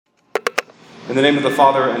In the name of the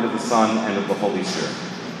Father, and of the Son, and of the Holy Spirit.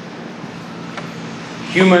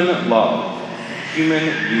 Human love, human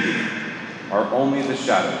beauty are only the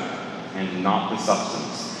shadow and not the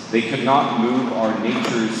substance. They could not move our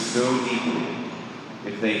natures so deeply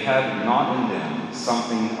if they had not in them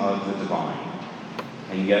something of the divine,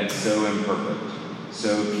 and yet so imperfect,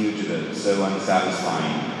 so fugitive, so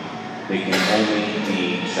unsatisfying, they can only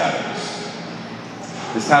be shadows.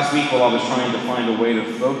 This past week, while I was trying to find a way to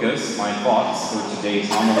focus my thoughts for today's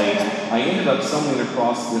homily, I ended up stumbling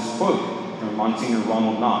across this quote from Monsignor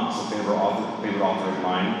Ronald Knox, a favorite author of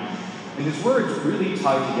mine. And his words really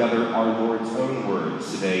tie together our Lord's own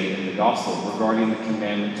words today in the Gospel regarding the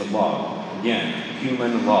commandment to love. Again,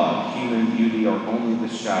 human love, human beauty are only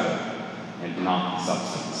the shadow and not the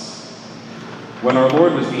substance. When our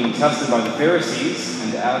Lord was being tested by the Pharisees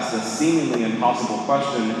and asked a seemingly impossible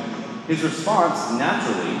question, his response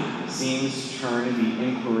naturally seems to turn the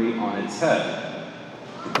inquiry on its head.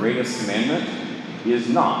 The greatest commandment is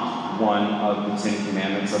not one of the 10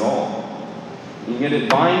 Commandments at all. And yet it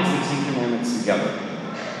binds the 10 Commandments together.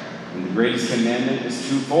 And the greatest commandment is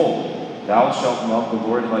twofold. Thou shalt love the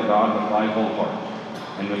Lord thy God with thy whole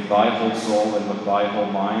heart, and with thy whole soul, and with thy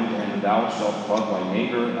whole mind, and thou shalt love thy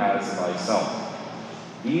neighbor as thyself.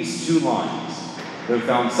 These two lines, though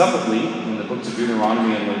found separately in the books of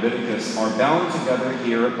Deuteronomy and Leviticus, are bound together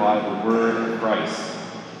here by the word of Christ,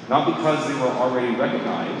 not because they were already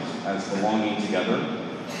recognized as belonging together,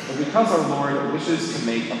 but because our Lord wishes to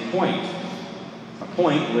make a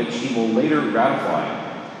point which he will later ratify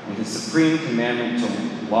in his supreme commandment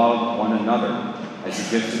to love one another as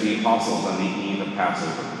he gives to the apostles on the eve of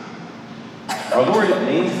Passover. Our Lord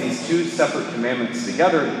names these two separate commandments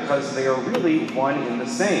together because they are really one and the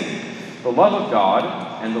same. The love of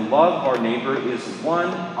God and the love of our neighbor is one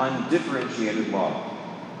undifferentiated love.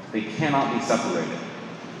 They cannot be separated.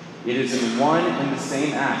 It is in one and the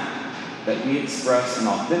same act that we express an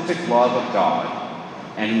authentic love of God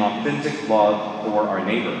and an authentic love for our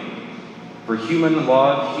neighbor. For human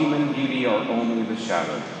love, human beauty are only the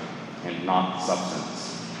shadow and not the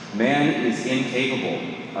substance. Man is incapable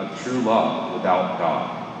of true love without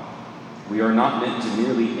God. We are not meant to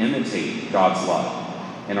merely imitate God's love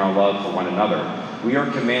in our love for one another. We are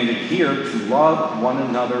commanded here to love one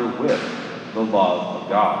another with the love of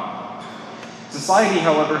God. Society,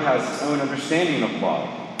 however, has its own understanding of love.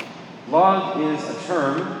 Love is a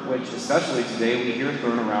term which, especially today, we hear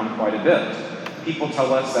thrown around quite a bit. People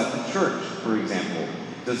tell us that the church, for example,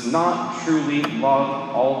 does not truly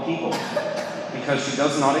love all people because she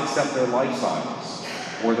does not accept their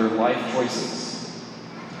lifestyles or their life choices.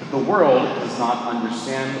 But the world does not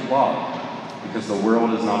understand love because the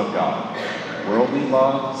world is not of God. Worldly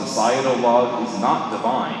love, societal love is not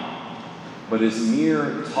divine, but is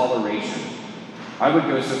mere toleration. I would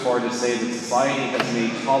go so far to say that society has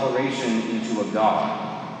made toleration into a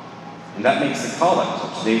god. And that makes the collect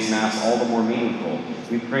of today's Mass all the more meaningful.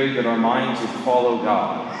 We pray that our minds would follow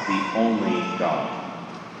God, the only God.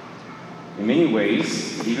 In many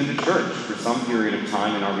ways, even the Church, for some period of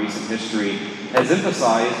time in our recent history, has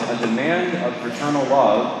emphasized a demand of fraternal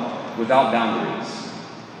love without boundaries.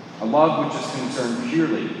 A love which is concerned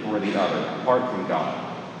purely for the other, apart from God.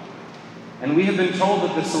 And we have been told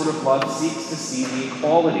that this sort of love seeks to see the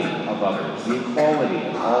equality of others, the equality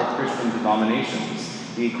of all Christian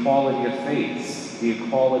denominations, the equality of faiths, the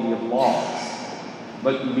equality of laws.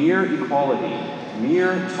 But mere equality,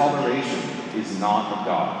 mere toleration is not of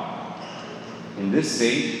God. In this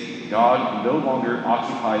state, God no longer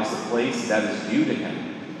occupies the place that is due to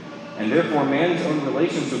him, and therefore man's own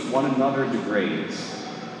relations with one another degrades.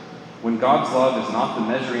 When God's love is not the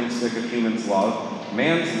measuring stick of human's love,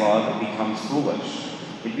 man's love becomes foolish.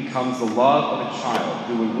 It becomes the love of a child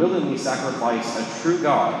who would willingly sacrifice a true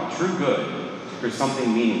God, a true good, for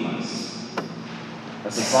something meaningless.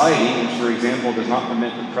 A society which, for example, does not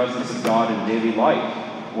permit the presence of God in daily life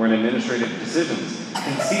or in administrative decisions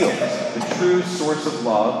conceals the true source of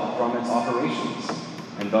love from its operations,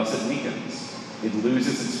 and thus it weakens. It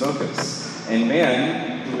loses its focus. And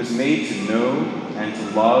man, who is made to know and to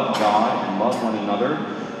love God and love one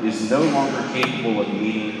another, is no longer capable of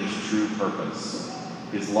meeting his true purpose.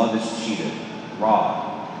 His love is cheated,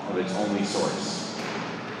 robbed of its only source.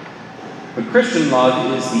 But Christian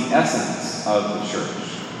love is the essence of the church.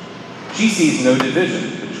 She sees no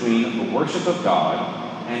division between the worship of God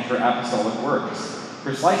and her apostolic works,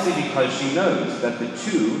 precisely because she knows that the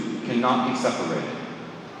two cannot be separated.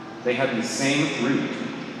 They have the same root.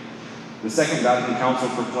 The Second Vatican Council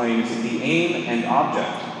proclaims the aim and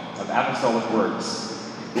object of apostolic works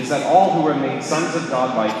is that all who are made sons of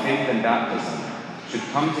God by faith and baptism should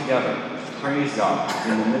come together to praise God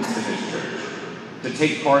in the midst of his church. to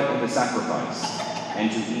take part in the sacrifice,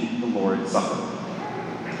 and to eat the Lord's Supper.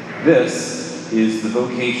 This is the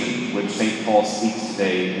vocation which St. Paul speaks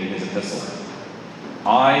today in his epistle.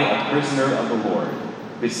 I, a prisoner of the Lord,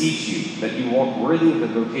 beseech you that you walk worthy of the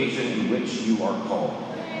vocation in which you are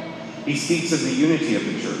called. He speaks of the unity of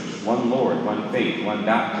the church, one Lord, one faith, one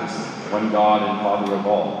baptism, one God and Father of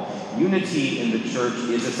all. Unity in the church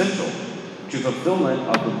is essential to fulfillment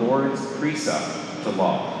of the Lord's precept to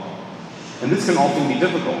love. And this can often be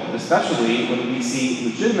difficult, especially when we see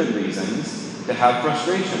legitimate reasons to have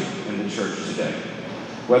frustration in the church today,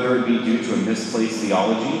 whether it be due to a misplaced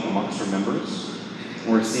theology amongst her members,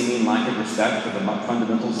 or a seeming lack of respect for the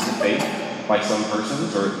fundamentals of the faith by some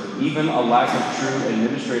persons, or even a lack of true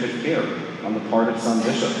administrative care on the part of some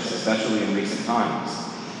bishops, especially in recent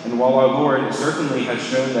times. And while our Lord certainly has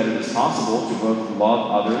shown that it is possible to both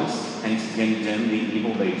love others and to condemn the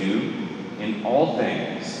evil they do, in all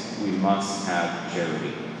things we must have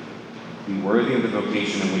charity. Be worthy of the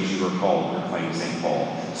vocation in which you were called, proclaims St.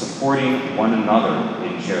 Paul, supporting one another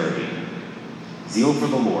in charity. Zeal for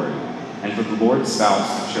the Lord and for the Lord's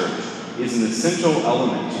spouse, the church, is an essential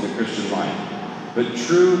element to the Christian life. But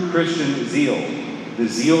true Christian zeal, the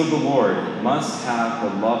zeal of the Lord, must have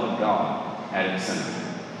the love of God at its center.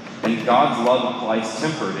 And God's love applies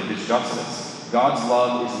temper to his justice. God's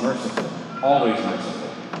love is merciful, always merciful,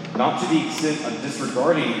 not to the extent of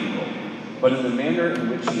disregarding evil, but in the manner in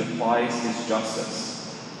which he applies his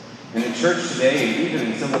justice. In the church today, and even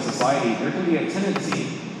in civil society, there can be a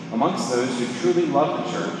tendency amongst those who truly love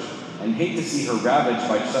the church and hate to see her ravaged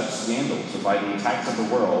by such scandals or by the attacks of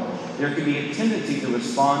the world. There can be a tendency to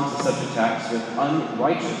respond to such attacks with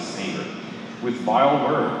unrighteous anger, with vile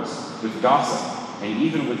words, with gossip, and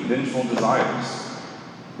even with vengeful desires.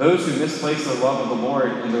 Those who misplace their love of the Lord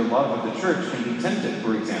and their love of the church can be tempted,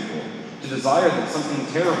 for example, to desire that something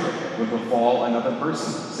terrible would befall another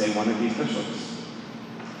person, say one of these bishops.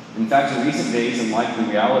 In fact, in recent days, in light of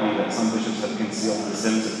the reality that some bishops have concealed the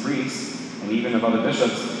sins of priests and even of other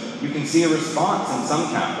bishops, you can see a response in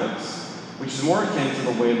some Catholics, which is more akin to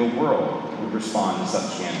the way the world would respond to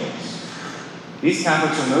such scandals. These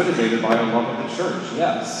Catholics are motivated by a love of the church,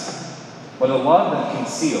 yes, but a love that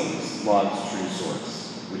conceals love's true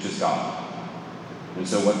source, which is God. And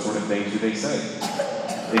so what sort of things do they say?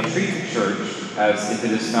 They treat the church as if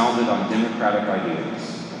it is founded on democratic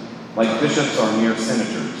ideas, like bishops are mere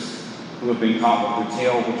senators who have been caught with their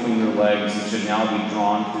tail between their legs and should now be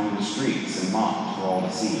drawn through the streets and mocked for all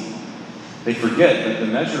to see. They forget that the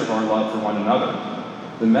measure of our love for one another,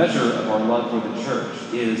 the measure of our love for the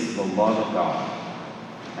church, is the love of God.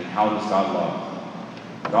 And how does God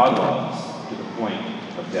love? God loves to the point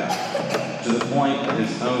of death, to the point of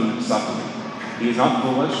his own suffering. He is not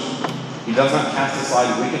foolish. He does not cast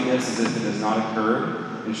aside wickedness as if it has not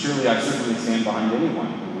occurred. And surely I certainly stand behind anyone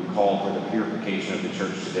who would call for the purification of the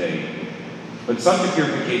church today. But such a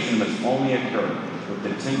purification must only occur with the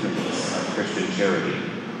tenderness of Christian charity.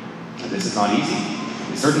 And this is not easy.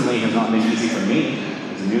 It certainly has not been easy for me,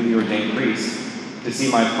 as a newly ordained priest, to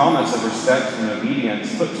see my promise of respect and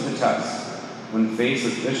obedience put to the test when faced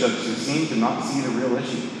with bishops who seem to not see the real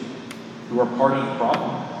issue, who are part of the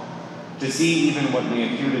problem. To see even what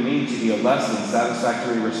may appear to me to be a less than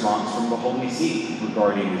satisfactory response from the Holy See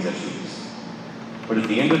regarding these issues. But at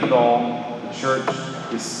the end of it all, the church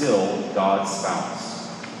is still God's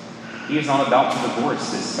spouse. He is not about to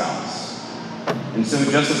divorce his spouse. And so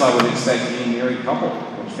just as I would expect any married couple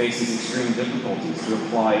which faces extreme difficulties to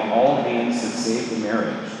apply all means to save the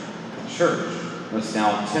marriage, the church must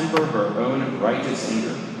now temper her own righteous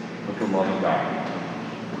anger with the love of God.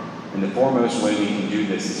 And the foremost way we can do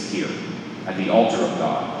this is here, at the altar of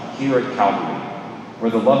God, here at Calvary,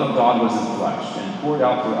 where the love of God was enfleshed and poured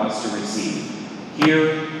out for us to receive.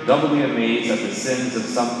 Here, doubly amazed at the sins of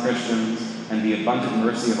some Christians and the abundant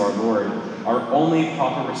mercy of our Lord, our only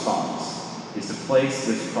proper response is to place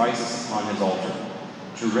this crisis upon his altar,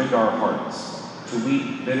 to rend our hearts, to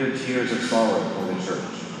weep bitter tears of sorrow for the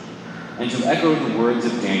church, and to echo the words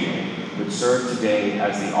of Daniel, which serve today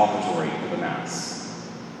as the offertory for the Mass.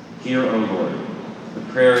 Hear, O Lord, the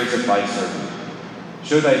prayers of thy servant.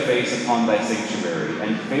 Show thy face upon thy sanctuary,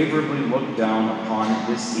 and favorably look down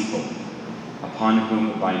upon this people, upon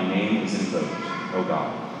whom thy name is invoked, O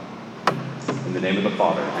God. In the name of the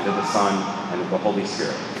Father, and of the Son, and of the Holy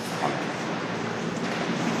Spirit.